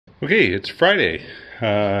Okay, it's Friday,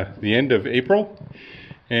 the end of April,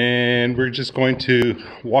 and we're just going to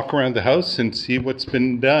walk around the house and see what's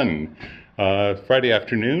been done. Friday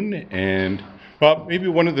afternoon, and well, maybe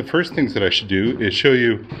one of the first things that I should do is show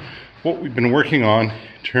you what we've been working on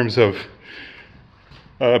in terms of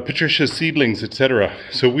Patricia's seedlings, etc.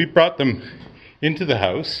 So we brought them into the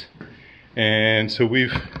house, and so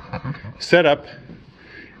we've set up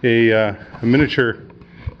a miniature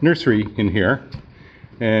nursery in here.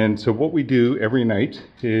 And so what we do every night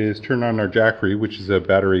is turn on our Jackery, which is a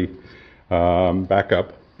battery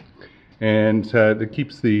backup, and that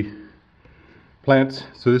keeps the plants,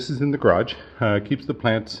 so this is in the garage, keeps the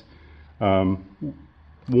plants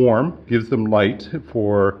warm, gives them light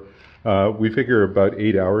for, we figure, about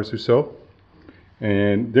 8 hours or so.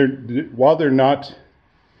 And while they're not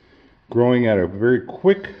growing at a very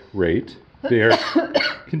quick rate, they are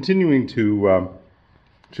continuing to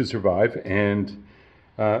survive, and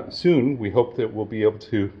soon we hope that we'll be able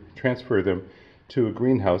to transfer them to a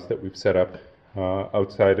greenhouse that we've set up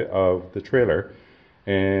outside of the trailer,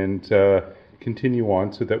 and continue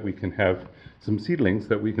on so that we can have some seedlings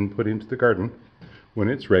that we can put into the garden when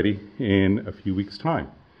it's ready in a few weeks' time,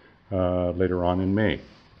 later on in May,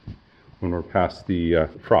 when we're past the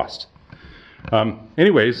frost.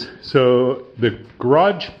 Anyways, so the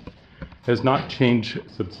garage has not changed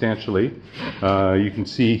substantially. You can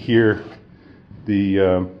see here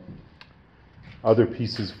the other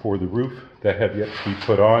pieces for the roof that have yet to be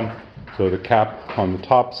put on. So the cap on the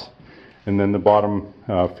tops, and then the bottom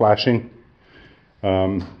flashing.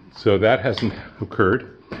 So that hasn't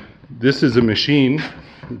occurred. This is a machine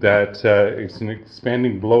that is an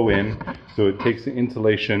expanding blow-in, so it takes the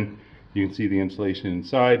insulation, you can see the insulation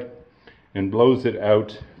inside, and blows it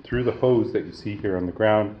out through the hose that you see here on the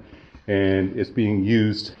ground, and it's being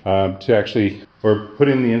used to actually, or put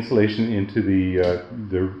in the insulation into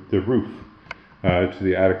the roof, to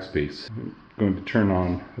the attic space. I'm going to turn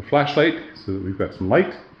on the flashlight so that we've got some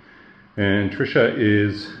light, and Tricia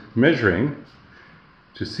is measuring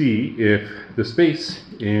to see if the space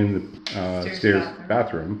in the stairs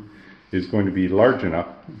bathroom is going to be large enough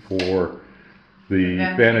for the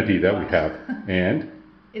vanity that we have. And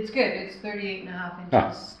it's good. It's 38.5 inches.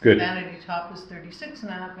 Ah, good. The vanity top is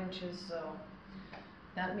 36.5 inches, so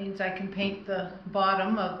that means I can paint the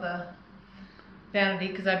bottom of the vanity,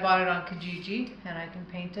 because I bought it on Kijiji, and I can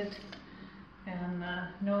paint it and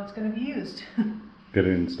know it's going to be used. Get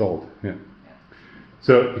it installed, yeah.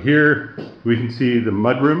 So here we can see the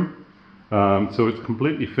mudroom. So it's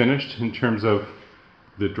completely finished in terms of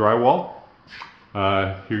the drywall.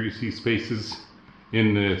 Here you see spaces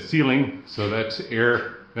in the ceiling, so that's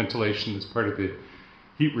air ventilation as part of the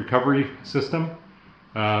heat recovery system.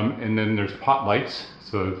 And then there's pot lights,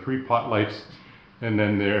 so 3 pot lights, and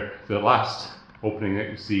then the last opening that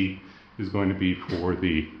you see is going to be for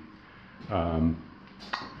the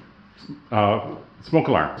smoke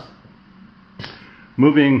alarm.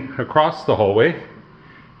 Moving across the hallway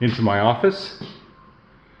into my office,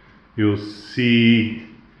 you'll see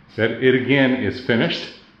that it again is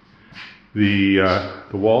finished. The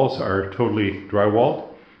walls are totally drywalled.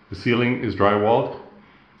 The ceiling is drywalled.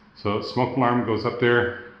 So smoke alarm goes up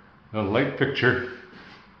there, a light fixture,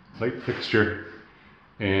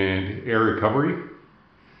 and air recovery,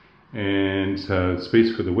 and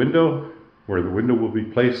space for the window, where the window will be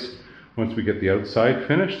placed once we get the outside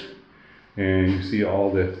finished. And you see all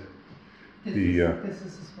this is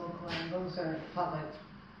the smoke alarm. Those are hot lights.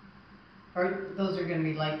 Or those are going to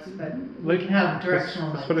be lights, but we can have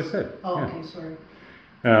directional lights. That's what I said. Oh, yeah. okay, sorry.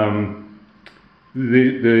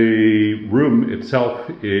 The room itself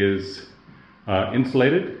is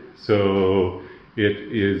insulated, so it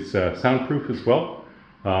is soundproof as well.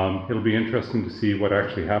 It'll be interesting to see what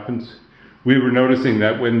actually happens. We were noticing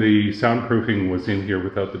that when the soundproofing was in here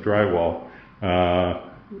without the drywall,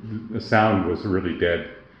 the sound was really dead.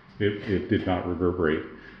 It did not reverberate.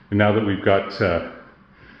 And now that we've got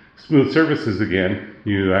smooth surfaces again,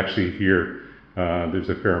 you actually hear there's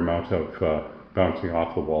a fair amount of bouncing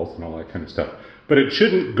off the walls and all that kind of stuff. But it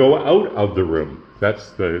shouldn't go out of the room.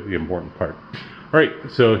 That's the important part. All right,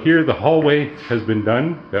 so here the hallway has been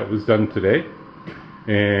done. That was done today.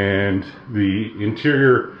 And the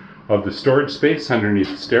interior of the storage space underneath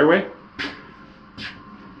the stairway,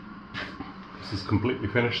 this is completely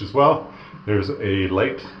finished as well. There's a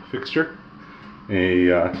light fixture,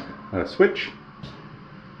 a switch,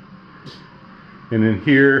 and in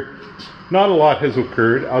here not a lot has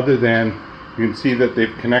occurred other than you can see that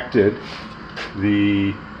they've connected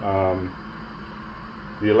the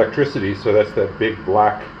electricity, so that's that big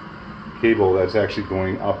black cable that's actually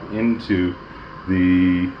going up into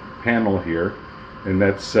the panel here, and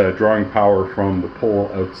that's drawing power from the pole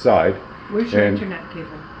outside. Where's your internet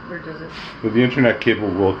cable? Where does it? The internet cable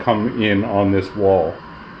will come in on this wall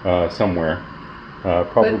somewhere,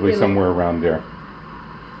 probably somewhere around there.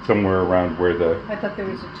 Somewhere around where the... I thought there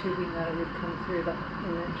was a tubing that it would come through in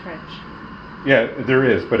the trench. Yeah, there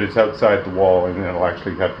is, but it's outside the wall and it'll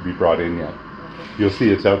actually have to be brought in yet. Okay. You'll see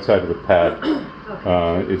it's outside of the pad.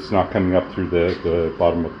 Okay. It's not coming up through the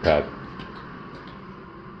bottom of the pad.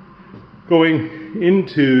 Going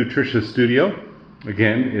into Trisha's studio,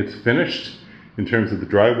 again, it's finished in terms of the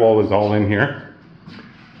drywall is all in here.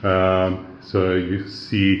 So you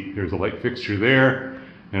see there's a light fixture there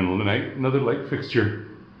and another light fixture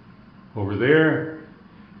over there,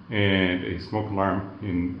 and a smoke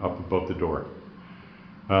alarm up above the door.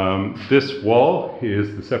 This wall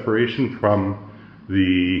is the separation from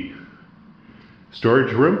the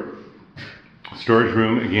storage room. Storage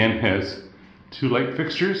room again has 2 light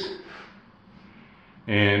fixtures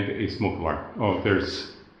and a smoke alarm. Oh,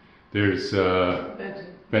 there's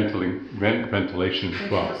ventilation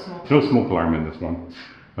as well. No smoke alarm in this one.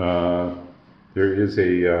 There is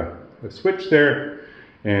a switch there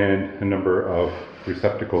and a number of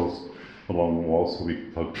receptacles along the wall so we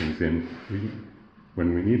can plug things in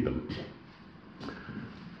when we need them.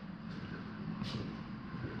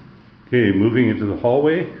 Okay, moving into the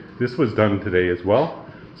hallway. This was done today as well.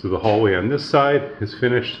 So the hallway on this side is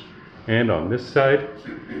finished and on this side.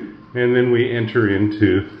 And then we enter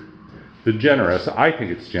into the generous, I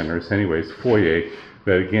think it's generous anyways, foyer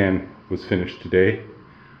that again was finished today.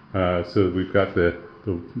 So we've got the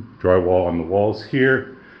drywall on the walls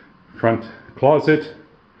here, front closet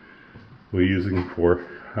we're using for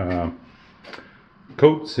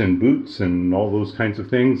coats and boots and all those kinds of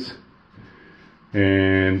things,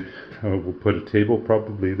 and we'll put a table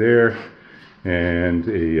probably there and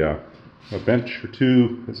a bench or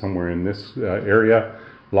 2 somewhere in this area.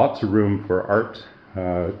 Lots of room for art,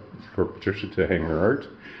 for Patricia to hang her art,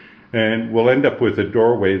 and we'll end up with a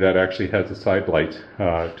doorway that actually has a side light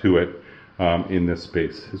to it in this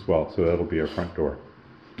space as well, so that'll be our front door.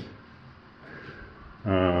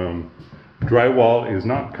 Drywall is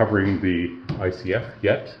not covering the ICF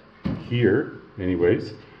yet, here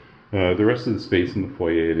anyways. The rest of the space in the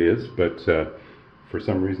foyer it is, but for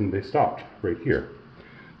some reason they stopped right here.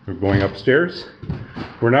 We're going upstairs.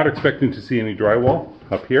 We're not expecting to see any drywall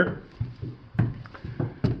up here.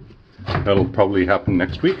 That'll probably happen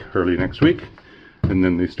next week, early next week, and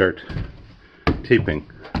then they start taping.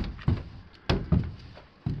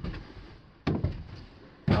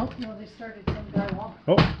 Oh, no, they started some drywall.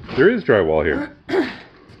 Oh, there is drywall here.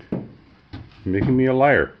 Making me a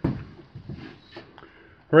liar.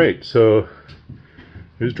 All right, so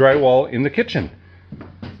there's drywall in the kitchen.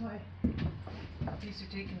 Why? These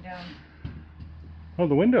are taken down. Oh,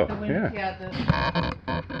 the window. Yeah,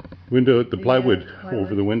 the window. The plywood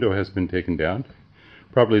over the window has been taken down,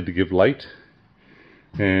 probably to give light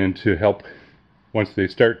and to help once they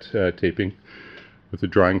start taping with the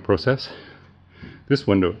drying process. This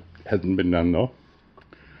window hasn't been done though.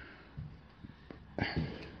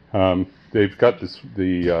 They've got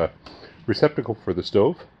the receptacle for the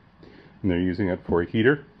stove, and they're using it for a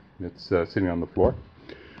heater that's sitting on the floor.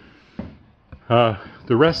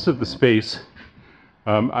 The rest of the space,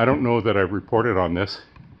 I don't know that I've reported on this,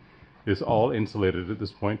 is all insulated at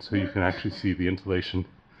this point, so you can actually see the insulation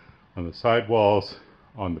on the side walls,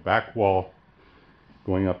 on the back wall,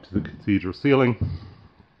 going up to the cathedral ceiling.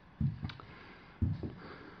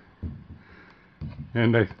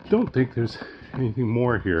 And I don't think there's anything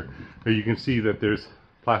more here. You can see that there's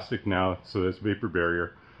plastic now, so there's vapor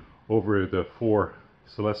barrier over the 4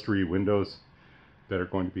 clerestory windows that are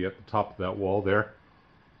going to be at the top of that wall there.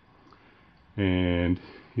 And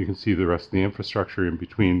you can see the rest of the infrastructure in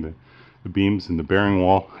between the beams and the bearing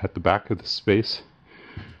wall at the back of the space.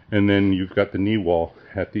 And then you've got the knee wall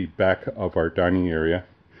at the back of our dining area.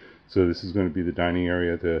 So this is going to be the dining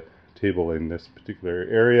area, the table in this particular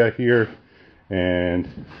area here, and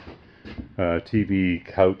TV,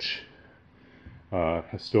 couch, a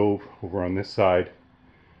stove over on this side.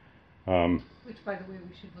 Which, by the way,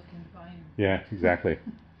 we should look into buying. Yeah, exactly.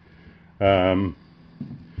 And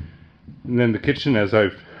then the kitchen, as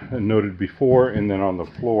I've noted before, and then on the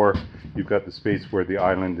floor, you've got the space where the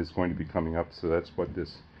island is going to be coming up. So that's what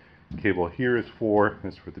this cable here is for.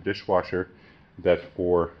 That's for the dishwasher. That's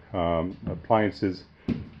for appliances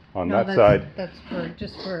on that side. That's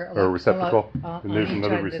just for a receptacle. And there's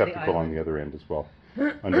another receptacle on the other end as well,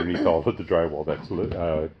 underneath all of the drywall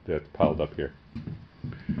that's piled up here.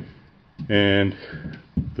 And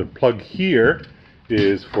the plug here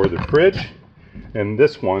is for the fridge, and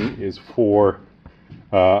this one is for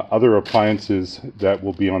other appliances that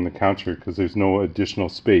will be on the counter because there's no additional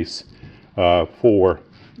space for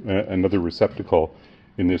another receptacle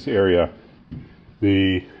in this area.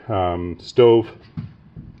 The stove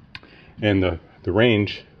and the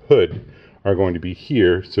range hood are going to be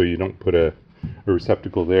here, so you don't put a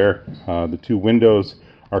receptacle there. The two windows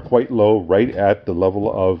are quite low, right at the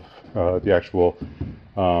level of the actual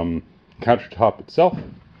countertop itself.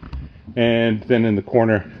 And then in the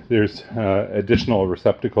corner there's additional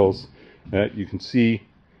receptacles that you can see,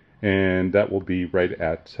 and that will be right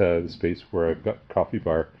at the space where I've got coffee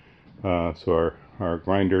bar, so our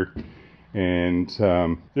grinder, and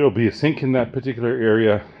there'll be a sink in that particular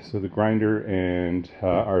area, so the grinder and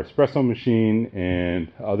our espresso machine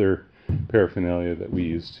and other paraphernalia that we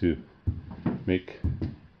use to make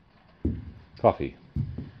coffee.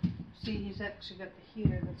 See, he's actually got the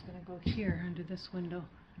heater that's going to go here under this window.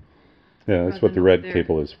 Yeah, that's what the red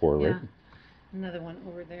cable is for, right? Another one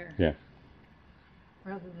over there. Yeah.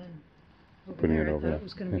 Rather than over Putting there, it over I thought there. it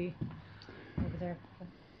was going to be over there.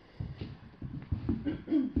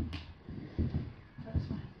 That's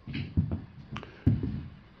fine.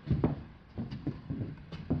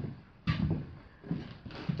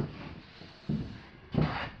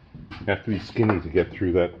 You have to be skinny to get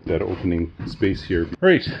through that opening space here. All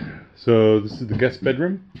right, so this is the guest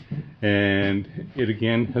bedroom, and it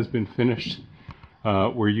again has been finished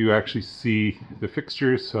where you actually see the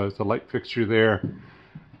fixtures. So it's a light fixture there.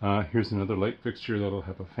 Here's another light fixture that'll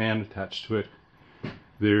have a fan attached to it.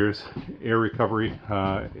 There's air recovery,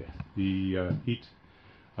 the heat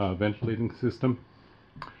ventilating system.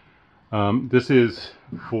 This is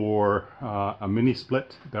for a mini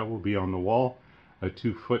split that will be on the wall, a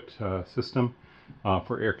 2-foot system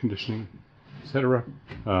for air conditioning, etc.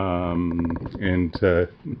 And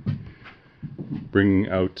bringing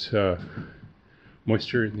out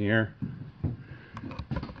moisture in the air.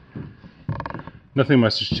 Nothing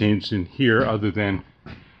much has changed in here other than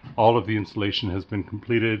all of the insulation has been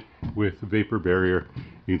completed with the vapor barrier.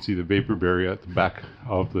 You can see the vapor barrier at the back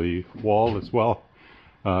of the wall as well.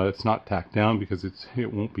 It's not tacked down because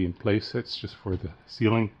it won't be in place. It's just for the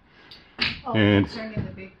ceiling. Oh, and concerning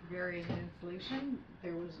the vapor barrier and insulation,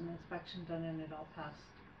 there was an inspection done and it all passed.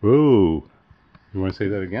 Whoa! You want to say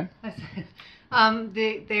that again? I said,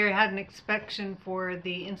 they had an inspection for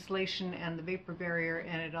the insulation and the vapor barrier,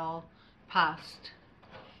 and it all passed.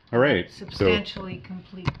 All right. Substantially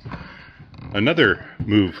complete. Another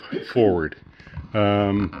move forward.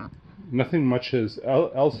 Nothing much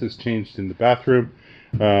else has changed in the bathroom.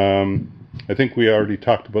 I think we already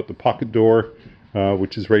talked about the pocket door,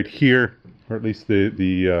 which is right here, or at least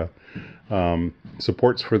the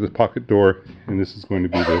supports for the pocket door, and this is going to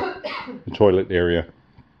be the toilet area.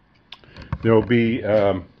 There will be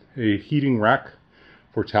a heating rack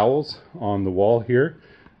for towels on the wall here.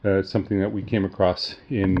 Something that we came across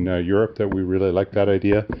in Europe that we really like that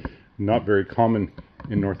idea. Not very common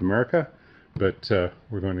in North America, but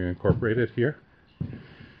we're going to incorporate it here.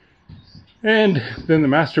 And then the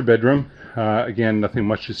master bedroom, again, nothing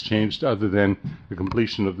much has changed other than the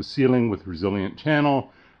completion of the ceiling with resilient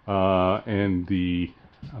channel and the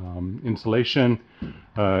insulation.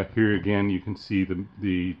 Here again, you can see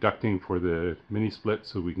the ducting for the mini split,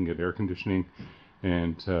 so we can get air conditioning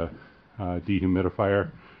and dehumidifier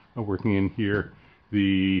working in here.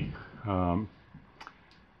 The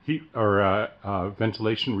heat or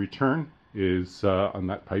ventilation return is on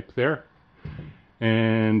that pipe there.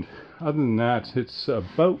 And other than that, it's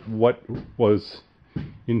about what was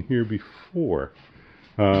in here before.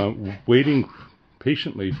 Waiting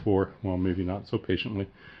patiently for, well, maybe not so patiently,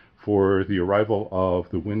 for the arrival of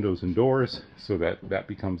the windows and doors, so that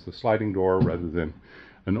becomes a sliding door rather than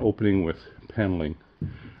an opening with paneling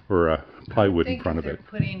or plywood in front of it.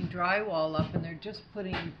 They're putting drywall up and they're just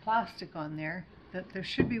putting plastic on there, that there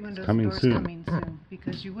should be windows and coming doors soon. coming soon,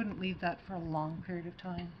 because you wouldn't leave that for a long period of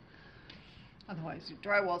time. Otherwise, your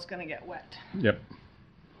drywall's going to get wet. Yep,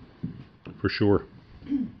 for sure.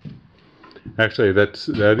 Actually,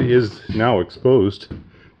 that is now exposed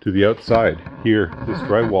to the outside here. This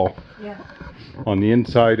drywall on the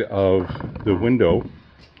inside of the window,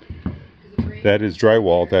 that is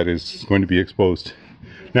drywall that is going to be exposed.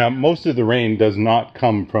 Now, most of the rain does not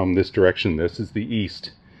come from this direction. This is the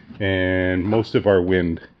east, and most of our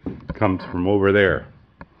wind comes from over there.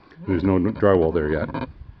 There's no drywall there yet.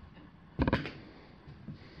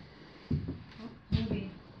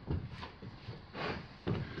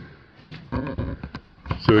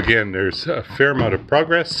 So again, there's a fair amount of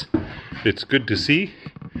progress. It's good to see.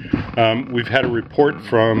 We've had a report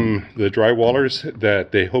from the drywallers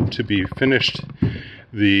that they hope to be finished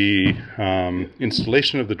the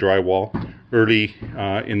installation of the drywall early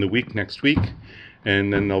in the week next week,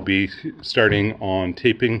 and then they'll be starting on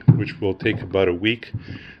taping, which will take about a week.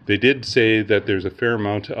 They did say that there's a fair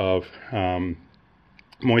amount of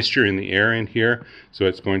moisture in the air in here, so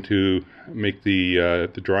it's going to make the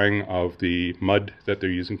drying of the mud that they're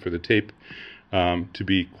using for the tape to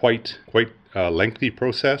be quite lengthy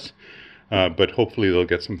process, but hopefully they'll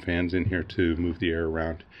get some fans in here to move the air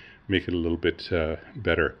around, make it a little bit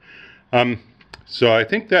better. So I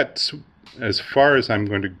think that's as far as I'm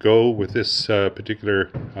going to go with this particular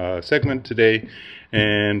segment today,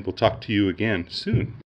 and we'll talk to you again soon.